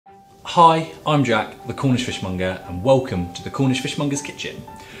Hi, I'm Jack, the Cornish Fishmonger, and welcome to the Cornish Fishmonger's Kitchen.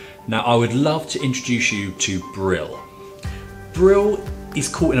 Now, I would love to introduce you to Brill. Brill is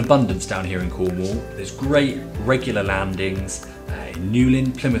caught in abundance down here in Cornwall. There's great regular landings in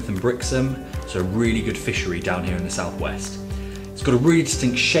Newlyn, Plymouth and Brixham, so a really good fishery down here in the southwest. It's got a really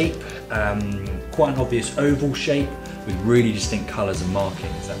distinct shape, quite an obvious oval shape with really distinct colours and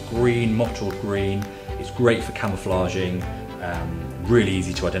markings. That green, mottled green, it's great for camouflaging, really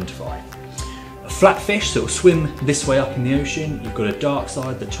easy to identify. A flat fish, so it'll swim this way up in the ocean. You've got a dark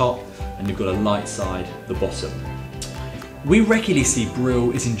side, the top, and you've got a light side, the bottom. We regularly see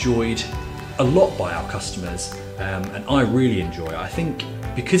Brill is enjoyed a lot by our customers, and I really enjoy it. I think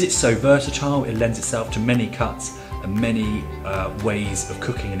because it's so versatile, it lends itself to many cuts and many ways of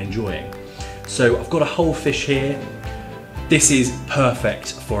cooking and enjoying. So I've got a whole fish here. This is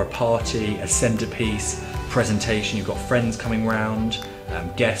perfect for a party, a centerpiece, presentation. You've got friends coming round,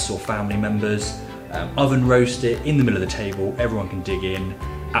 guests or family members. Oven roast it in the middle of the table, everyone can dig in.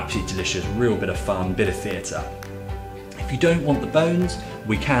 Absolutely delicious, real bit of fun, bit of theatre. If you don't want the bones,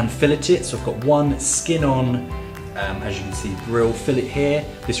 we can fillet it. So I've got one skin on, as you can see, Brill fillet here.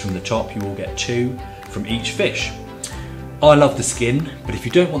 This from the top, you will get two from each fish. I love the skin, but if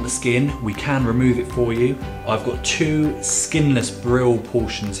you don't want the skin, we can remove it for you. I've got two skinless Brill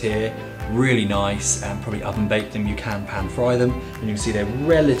portions here, really nice, and probably oven bake them. You can pan fry them, and you can see they're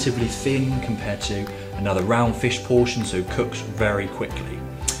relatively thin compared to another round fish portion, so cooks very quickly.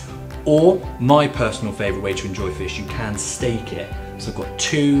 Or my personal favourite way to enjoy fish, you can steak it. So I've got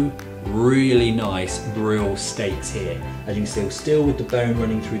two really nice Brill steaks here. As you can see, still with the bone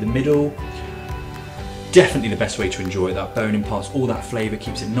running through the middle. Definitely the best way to enjoy it. That bone imparts all that flavour,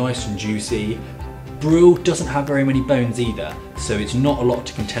 keeps it nice and juicy. Brill doesn't have very many bones either, so it's not a lot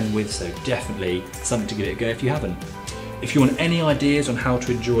to contend with, so definitely something to give it a go if you haven't. If you want any ideas on how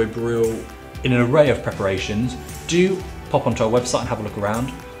to enjoy Brill in an array of preparations, do pop onto our website and have a look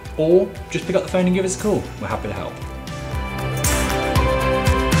around, or just pick up the phone and give us a call. We're happy to help.